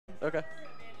Okay.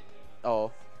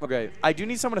 Oh. Okay. I do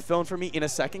need someone to fill in for me in a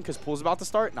second because pool's about to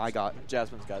start. No, I got.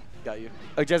 Jasmine's got you.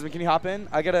 Oh, Jasmine, can you hop in?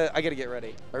 I gotta get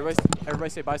ready. Everybody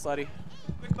say bye, Slidey.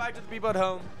 Quick bye to the people at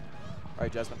home. All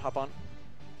right, Jasmine, hop on.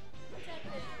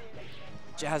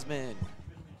 Jasmine.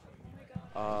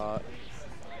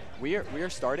 We are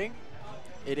starting.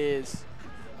 It is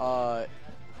Grab,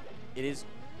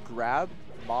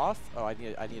 MOF. Oh, I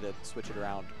need to switch it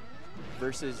around.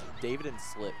 Versus David and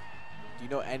Slip. Do you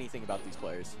know anything about these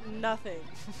players? Nothing.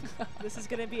 This is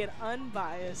gonna be an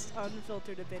unbiased,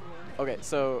 unfiltered opinion. Okay,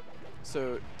 so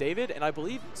David and I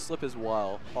believe Slip as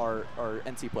well are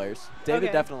NC players. David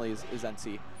Okay. definitely is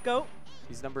NC. Go.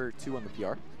 He's number 2 on the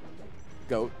PR.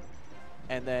 GOAT.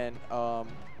 And then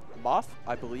MOF,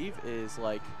 I believe, is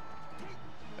like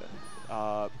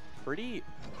pretty.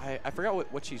 I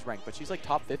forgot what she's ranked, but she's like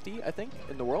top 50, I think,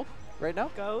 in the world right now.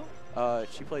 Go.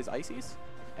 She plays Ices.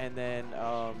 And then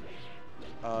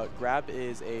Grab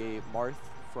is a Marth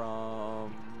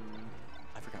from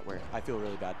I forgot where. I feel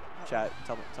really bad. Chat,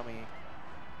 tell me.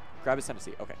 Grab is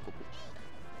Tennessee. Okay, cool.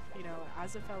 You know,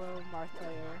 as a fellow Marth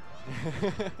player,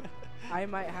 I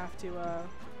might have to.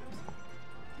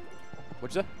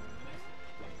 What'd you say?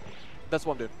 That's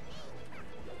what I'm doing.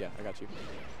 Yeah, I got you.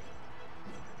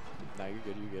 No, you're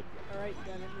good. You're good. All right,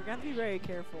 Devin, you're gonna be very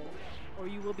careful, or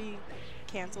you will be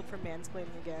canceled for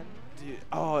mansplaining again. Dude,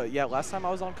 oh yeah, last time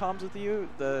I was on comms with you,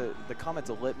 the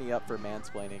comments lit me up for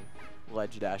mansplaining,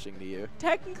 ledge dashing to you.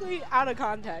 Technically, out of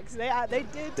context, they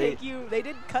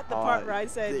did cut the part where I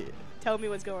said, "Tell me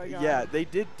what's going on." Yeah, they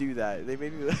did do that. They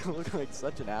made me look like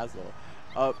such an asshole.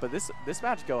 But this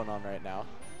match going on right now.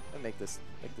 I'll make this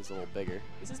a little bigger.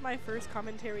 This is my first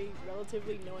commentary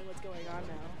relatively knowing what's going on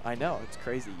now. I know, it's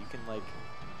crazy. You can like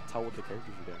tell what the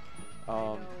characters are doing.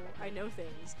 I know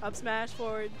things. Up smash,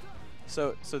 forward.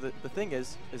 So the thing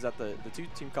is that the two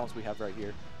team comps we have right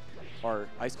here are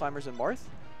Ice Climbers and Marth,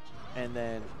 and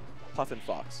then Puff and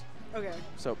Fox. Okay.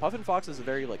 So Puff and Fox is a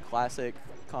very like classic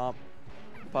comp.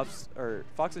 Fox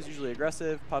is usually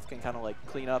aggressive. Puff can kind of like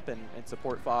clean up and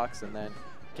support Fox, and then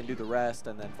can do the rest,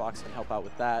 and then Fox can help out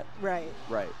with that. Right.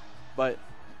 Right. But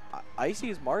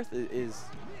Icy's Marth is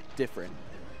different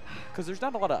because there's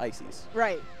not a lot of Icy's.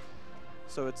 Right.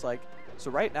 So it's like,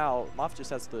 so right now, MOF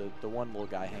just has the one little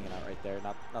guy hanging out right there,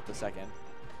 not the second,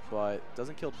 but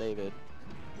doesn't kill David.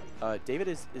 David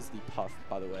is the Puff,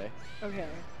 by the way. Okay.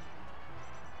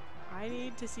 I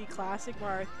need to see classic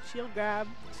Marth, shield grab.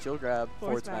 Shield grab,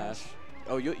 forward smash. smash.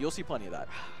 Oh, you'll see plenty of that.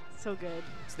 So good.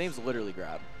 His name's literally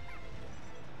Grab.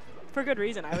 For good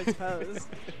reason, I would suppose.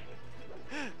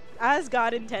 As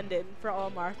God intended for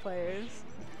all Marth players.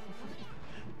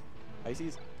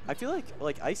 Icy's, I feel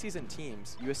like Icy's in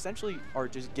teams, you essentially are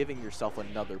just giving yourself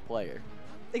another player.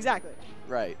 Exactly.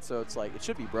 Right, so it's like, it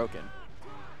should be broken.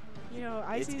 You know,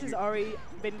 Icy's has already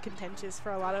been contentious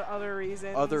for a lot of other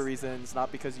reasons. Other reasons,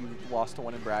 not because you lost to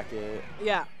one in bracket.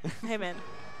 Yeah. Hey, man.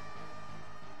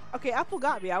 Okay, Apple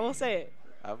got me, I will say it.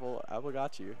 Apple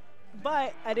got you.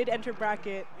 But I did enter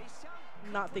bracket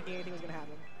not thinking anything was going to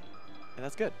happen. And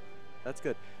that's good. That's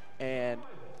good. And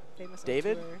Famous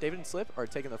David and Slip are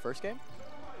taking the first game.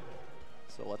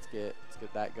 So let's get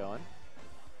that going.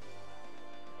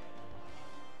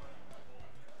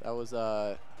 That was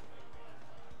I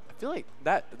feel like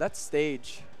that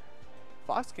stage,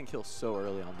 Fox can kill so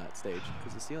early on that stage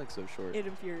because the ceiling's so short. It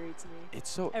infuriates me. It's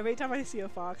so every time I see a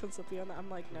Fox and Slippy on that, I'm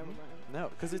like, never mind. No,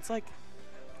 because it's like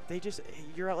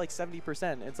you're at like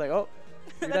 70%. It's like, oh,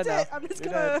 you're That's dead it. now. I'm just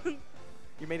You're gonna. dead.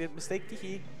 You made a mistake,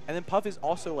 teehee. And then Puff is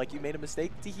also like, you made a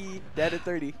mistake, teehee. Dead at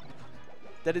 30.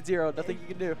 Dead at 0. Nothing you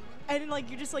can do. And like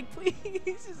you're just like, please,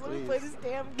 just let me play this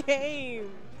damn game.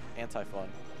 Anti-fun.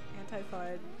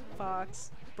 Anti-fun.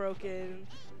 Fox. Broken.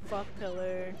 Fuck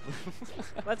Pillar.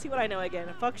 Let's see what I know again.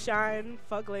 Fuck Shine.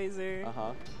 Fuck Laser.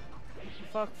 Uh-huh.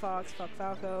 Fuck Fox. Fuck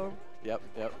Falco. Yep.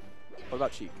 What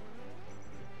about Sheik?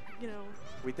 You know.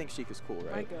 We think Sheik is cool,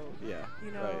 right? I go. Yeah.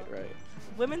 You know. Right.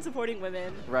 Women supporting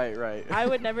women. Right. I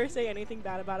would never say anything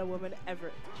bad about a woman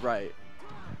ever. Right.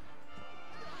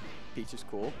 Peach is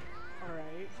cool. All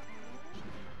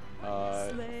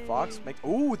right. Fox makes.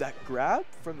 Ooh, that grab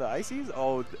from the Ices.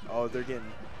 Oh, they're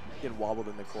getting wobbled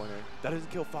in the corner. That doesn't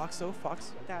kill Fox though.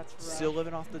 Fox. That's right. Still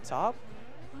living off the top.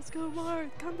 Let's go, Marth.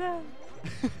 Come down.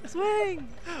 Swing.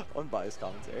 Unbiased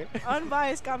commentary.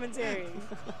 Unbiased commentary.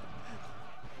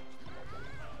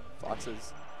 Fox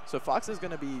is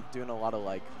going to be doing a lot of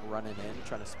like running in,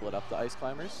 trying to split up the Ice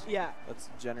Climbers. Yeah. That's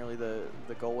generally the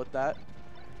goal with that.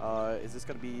 Is this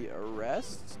going to be a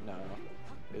rest? No.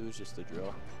 It was just a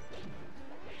drill.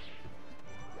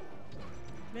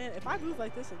 Man, if I move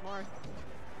like this with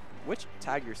Marth.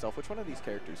 Tag yourself. Which one of these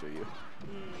characters are you?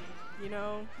 You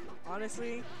know,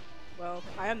 honestly, well,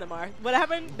 I am the Mar. What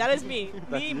happened? That is me.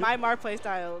 That's you? My Mar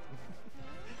playstyle.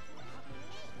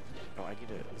 Oh, I need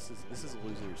to. This is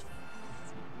losers.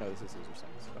 No, this is losers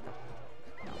songs.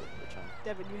 Okay. No, we're trying.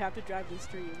 Devin, you have to drive this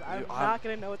stream. I'm Dude, not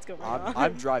gonna know what's going on.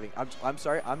 I'm driving. I'm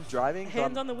sorry. I'm driving. but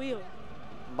Hands on the wheel.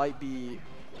 might be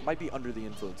under the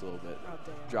influence a little bit. Oh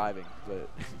damn. Driving, but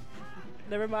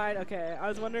Never mind. Okay, I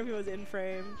was wondering if he was in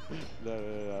frame.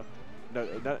 no,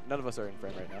 none of us are in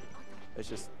frame right now. It's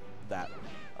just that.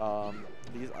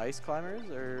 These ice climbers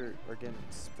are getting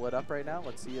split up right now.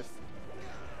 Let's see if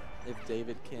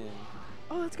David can.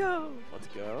 Oh, let's go. Let's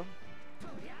go.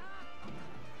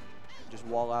 Just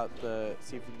wall out the.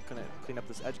 See if we can clean up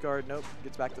this edge guard. Nope.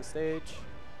 Gets back to the stage.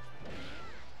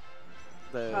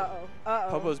 The Uh-oh.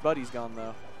 Popo's buddy's gone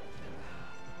though.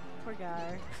 Poor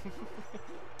guy.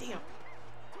 Damn.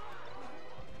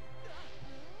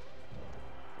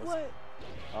 What?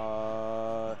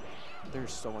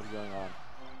 There's so much going on.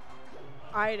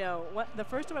 I know. What? The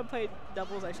first time I played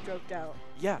doubles, I stroked out.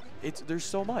 Yeah, there's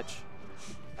so much.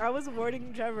 I was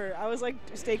warning Trevor. I was like,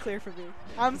 stay clear from me.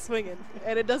 I'm swinging,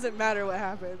 and it doesn't matter what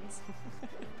happens.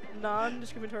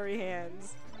 Non-discriminatory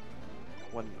hands.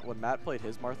 When Matt played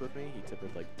his Marth with me, he tipped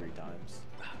it like 3 times.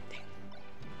 Oh,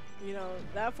 damn. You know,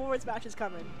 that forward smash is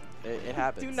coming. It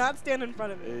happens. Do not stand in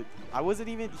front of me. I wasn't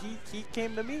even. He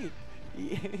came to me.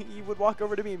 He would walk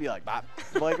over to me and be like, "Bop."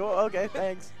 I'm like, "Oh, okay,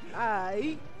 thanks."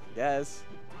 Yes.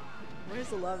 Where's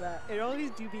the love at? It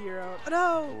always do be your own.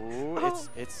 Oh, Ooh, no.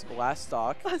 it's last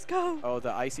stock. Let's go. Oh,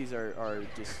 the ices are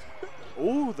just.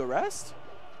 Ooh, the rest.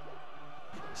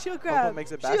 Shield grab.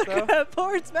 Makes it back Shield though. grab.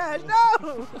 Forward smash.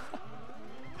 No.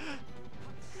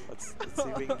 Let's see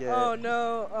if we can get. Oh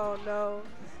no. Oh no.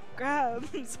 Grab.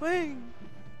 Swing.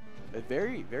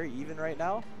 Very even right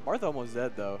now. Marth almost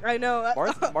dead though. I know.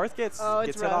 Marth gets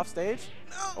hit rough. off stage.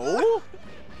 No. Oh.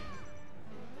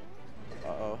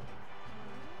 Uh-oh.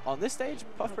 On this stage,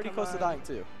 Puff pretty come close to on. dying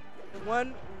too.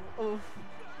 One. Oof.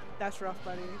 That's rough,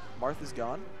 buddy. Marth is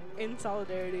gone. In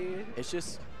solidarity. It's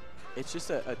just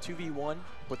a 2v1,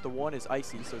 but the one is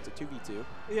icy, so it's a 2v2.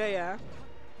 Yeah.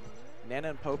 Nana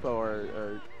and Popo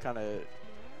are kind of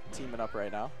teaming up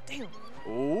right now. Damn.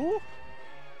 Ooh.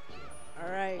 All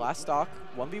right. Last stock,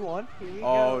 1v1. Here we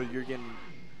Oh, go. you're getting.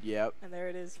 Yep. And there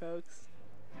it is, folks.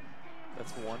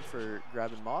 That's one for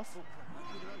grabbing MOF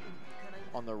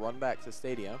on the run back to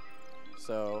stadium.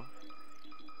 So,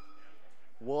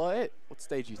 what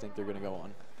stage do you think they're gonna go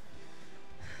on?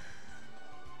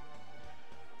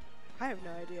 I have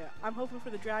no idea. I'm hoping for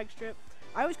the drag strip.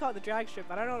 I always call it the drag strip,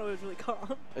 but I don't know what it's really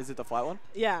called. Is it the flat one?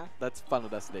 Yeah. That's Final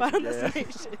Destination. Final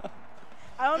Destination.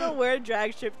 I don't know where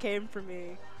drag strip came from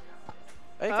me.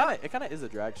 It kind of is a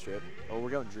drag strip. Oh, we're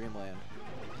going Dreamland.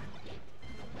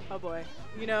 Oh boy.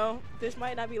 You know, this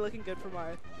might not be looking good for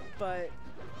Marth, but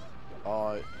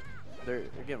Oh, they're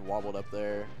getting wobbled up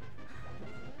there.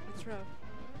 it's rough.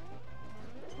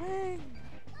 Swing.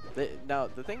 Now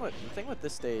the thing with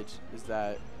this stage is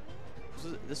that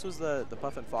this was the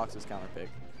Puff and Fox's counter pick.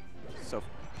 So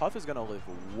Puff is gonna live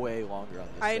way longer on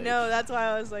this I stage. know. That's why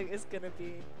I was like, this is gonna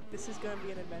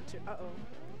be an adventure. Uh-oh.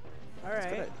 All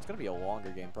right. It's gonna be a longer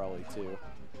game probably too.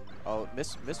 Oh,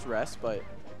 missed rest, but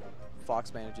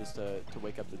Fox manages to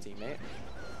wake up the teammate.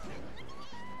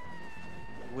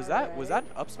 Was that an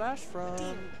up smash from?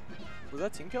 Was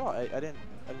that team kill? I didn't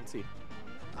see.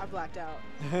 I blacked out.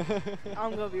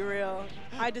 I'm gonna be real.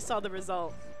 I just saw the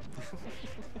result.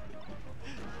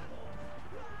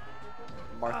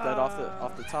 Mark that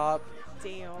off the top.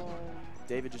 Damn.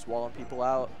 David just walling people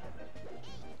out.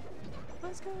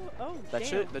 Let's go. Oh, That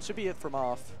damn. should be it from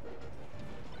off.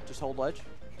 Just hold ledge.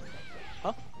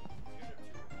 Huh?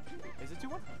 Is it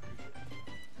 2-1?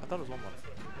 I thought it was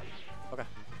 1-1. Okay.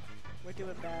 We're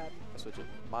doing bad. I switch it.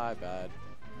 My bad.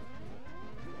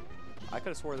 I could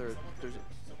have swore there's.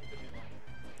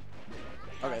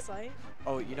 Okay. Gaslight?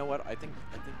 Oh, you know what? I think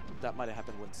that might have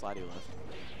happened when Slidey left.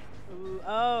 Ooh,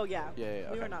 oh, yeah. Yeah. We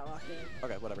Okay. were not locked in.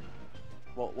 Okay, whatever.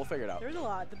 Well, we'll figure it out. There was a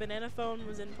lot. The banana phone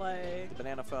was in play. The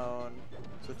banana phone,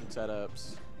 switching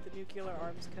setups. The nuclear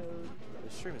arms code. The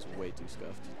stream is way too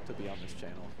scuffed to be on this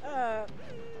channel.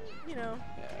 You know.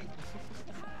 Yeah.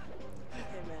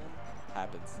 Hey, man.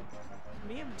 Happens.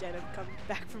 Me and Jen have come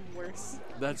back from worse.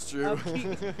 That's true.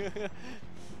 Okay.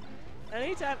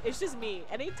 Anytime, it's just me.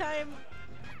 Anytime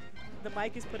the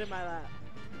mic is put in my lap,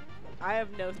 I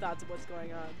have no thoughts of what's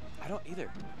going on. I don't either.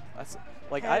 That's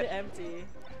like Head empty.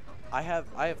 I have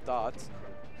thoughts.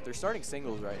 They're starting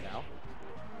singles right now.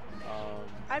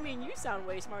 I mean, you sound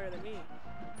way smarter than me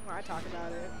when I talk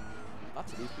about it. Not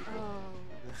to these people. Oh,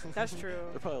 that's true.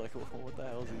 They're probably like, what the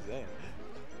hell is he saying?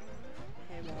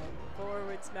 Hey man,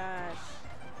 forward smash.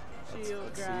 Shield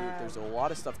Let's see. grab. There's a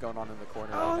lot of stuff going on in the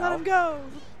corner Oh, right now. let him go.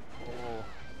 Oh.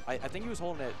 I think he was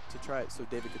holding it to try it so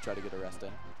David could try to get a rest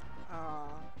in. Aw.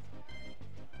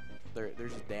 They're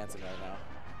just dancing right now.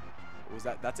 Was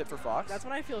that's it for Fox? That's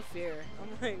when I feel fear. I'm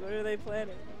like, what are they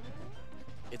planning?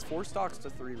 It's 4 stocks to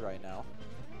 3 right now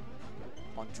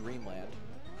on Dreamland.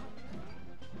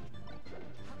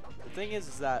 The thing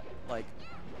is that like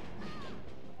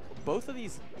both of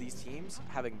these teams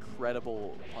have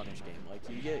incredible punish game. Like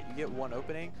you get one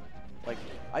opening, like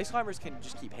Ice Climbers can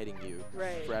just keep hitting you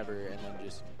forever and then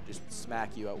just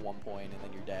smack you at one point and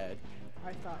then you're dead.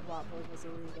 I thought Waffle was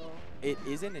illegal. It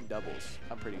isn't in doubles,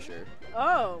 I'm pretty sure.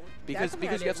 Oh, Because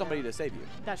you have somebody to save you.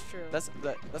 That's true. That's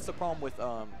the problem with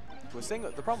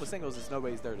single. The problem with singles is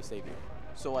nobody's there to save you.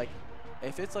 So like,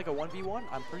 if it's like a 1v1,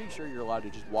 I'm pretty sure you're allowed to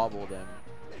just wobble them,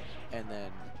 and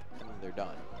then they're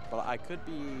done. But I could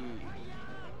be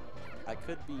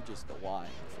just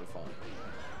lying for fun.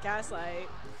 Gaslight.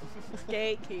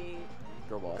 Gatekeep.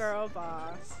 Girl boss. Girl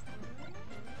boss.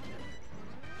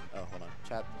 Oh, hold on.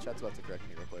 Chat's about to correct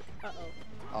me real quick. Uh-oh.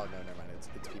 Oh no, never mind. It's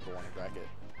people wanting bracket.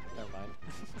 Never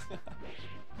mind.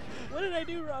 What did I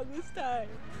do wrong this time?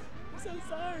 I'm so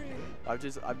sorry.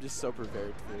 I'm just so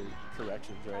prepared for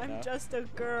corrections right now. I'm just a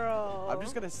girl. I'm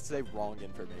just gonna say wrong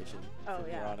information from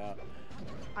here on out.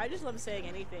 I just love saying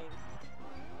anything,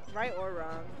 right or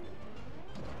wrong.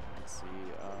 Let's see.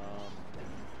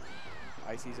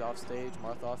 Icy's off stage.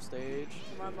 Marth off stage.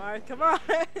 Come on, Marth. Come on.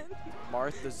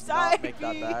 Marth does not make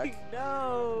that back.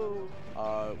 No.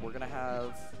 We're gonna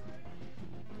have.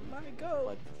 My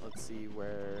go. Let's see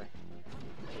where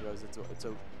it goes. It's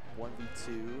a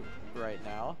 1v2 right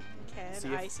now.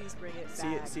 Can Icy's bring it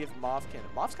back? See if MOF can.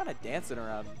 MOF's kind of dancing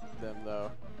around them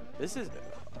though. This is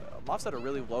MOF's at a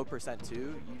really low percent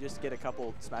too. You just get a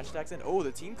couple smash attacks in. Oh,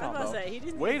 the team combo. I was gonna say, he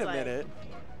just Wait needs, a minute.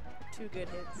 2 good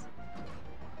hits.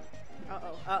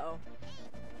 Uh-oh. Uh-oh.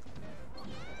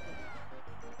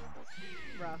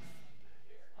 Rough.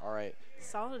 All right.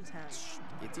 Solid attack.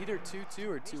 It's either 2-2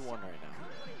 or 2-1 right now.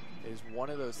 It is one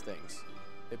of those things.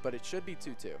 But it should be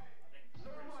 2-2.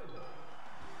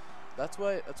 That's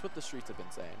what the streets have been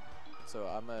saying. So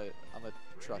I'm a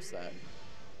trust that.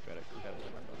 We gotta win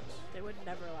our bonus. They would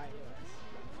never lie to us.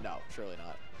 No, surely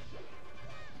not.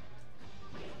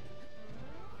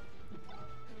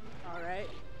 All right.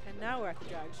 And now we're at the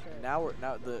drag strip. Now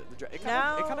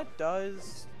it kind of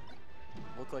does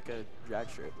look like a drag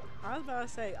strip. I was about to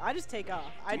say, I just take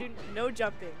off. I do no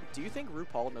jumping. Do you think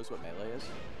RuPaul knows what melee is?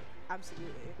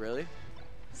 Absolutely. Really?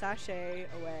 Sachet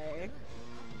away.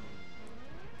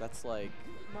 That's like.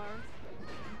 Marth,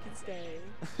 you can stay.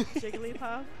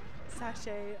 Jigglypuff,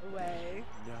 sachet away.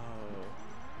 No.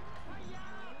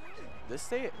 This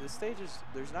stage is,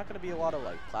 there's not going to be a lot of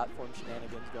like platform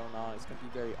shenanigans going on. It's going to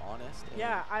be very honest.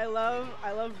 Yeah, I love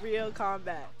real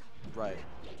combat. Right.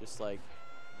 Just like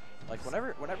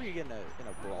whenever you get in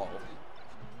a brawl,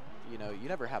 you know, you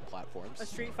never have platforms. A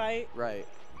street fight. Right.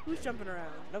 Who's jumping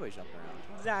around? Nobody's jumping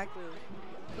around. Exactly.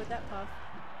 Put that puff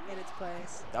in its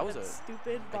place. That was a a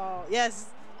stupid ball.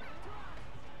 Yes.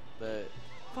 The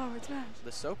forward smash.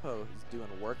 The Sopo is doing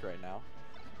work right now.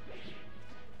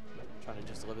 Trying to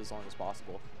just live as long as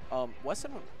possible.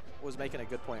 Weston was making a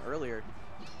good point earlier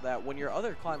that when your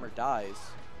other climber dies,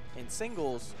 in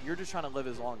singles, you're just trying to live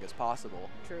as long as possible.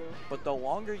 True. But the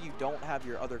longer you don't have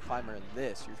your other climber in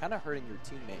this, you're kind of hurting your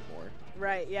teammate more.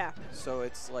 Right, yeah. So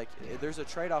it's like, there's a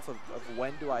trade-off of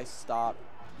when do I stop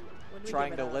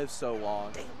trying to live so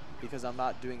long because I'm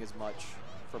not doing as much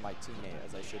for my teammate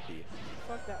as I should be.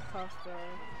 Fuck that Puff, bro.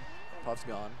 Puff's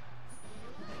gone.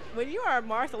 When you are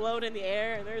Marth alone in the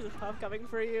air and there's a Puff coming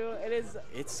for you,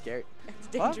 it's scary. It's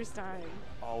dangerous time.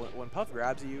 Oh, when Puff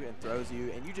grabs you and throws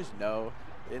you and you just know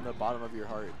in the bottom of your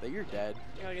heart that you're dead.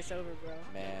 You're like, it's over, bro.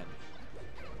 Man.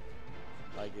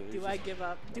 Like, do I give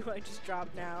up? Do I just drop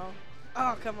now?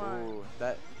 Oh, come on. Ooh,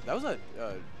 that was a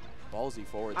ballsy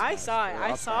forward I smash, saw it.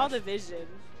 I saw smash. the vision.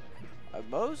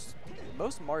 Most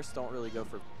Marths don't really go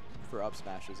for up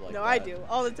smashes like that. No, I do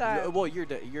all the time. Well, you're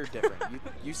different.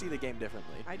 you see the game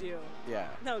differently. I do. Yeah.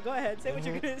 No, go ahead. Say what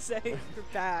you're gonna say. You're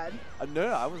bad. No,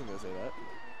 I wasn't gonna say that.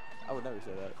 I would never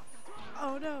say that.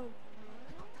 Oh no.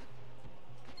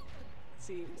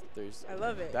 See, I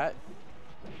love it.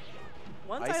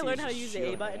 Once I learn how to use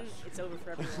the A button, it's over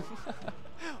for everyone.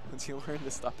 Once you learn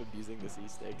to stop abusing the C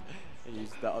stick and use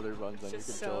the other buttons on your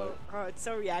controller. It's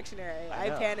so reactionary. I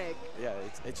panic. Yeah,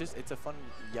 it's a fun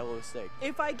yellow stick.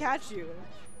 If I catch you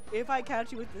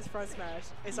with this front smash,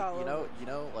 it's all over. You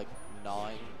know, like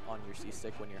gnawing on your C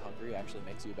stick when you're hungry actually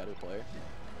makes you a better player.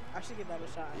 I should give that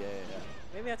a shot. Yeah.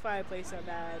 Maybe that's why I play so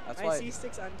bad. That's My why-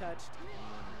 C-stick's untouched.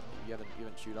 You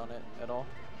haven't chewed on it at all?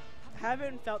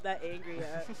 Haven't felt that angry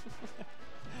yet.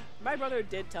 My brother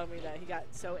did tell me that he got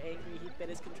so angry he bit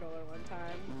his controller one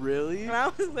time. Really? And I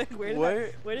was like,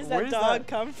 where does that dog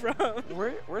come from?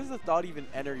 Where does the thought even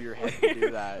enter your head to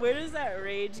do that? Where does that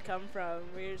rage come from?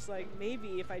 Where you're just like,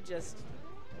 maybe if I just...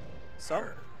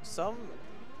 Some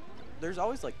there's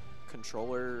always like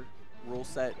controller rule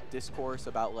set discourse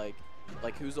about like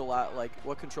who's allowed, like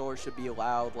what controllers should be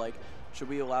allowed, like should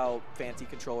we allow fancy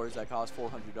controllers that cost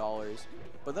 $400?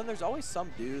 But then there's always some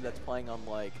dude that's playing on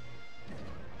like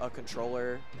a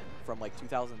controller from like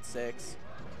 2006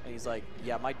 and he's like,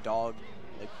 yeah, my dog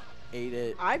like ate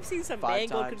it. I've seen some 5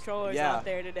 mangled times. controllers Yeah. out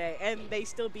there today, and they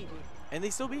still beat me. And they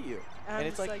still beat you. And I'm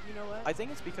it's just like, you know what? I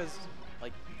think it's because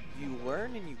like you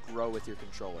learn and you grow with your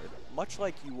controller, much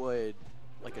like you would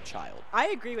like a child. I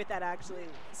agree with that, actually.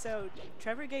 So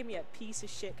Trevor gave me a piece of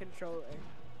shit controller.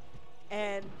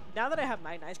 And now that I have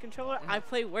my nice controller, I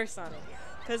play worse on it.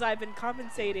 Because I've been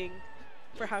compensating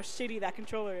for how shitty that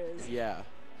controller is. Yeah.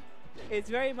 It's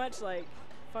very much like,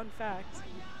 fun fact,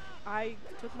 I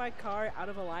took my car out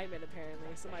of alignment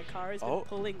apparently. So my car has been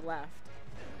pulling left.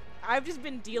 I've just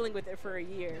been dealing with it for a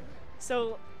year.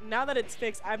 So now that it's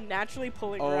fixed, I'm naturally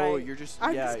pulling right. Oh, you're just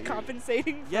I'm just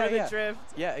compensating for the drift.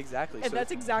 Yeah, exactly. And so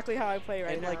that's exactly how I play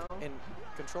right and now. like and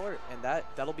controller, and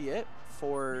that'll be it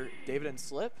for David and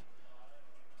Slip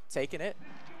taking it.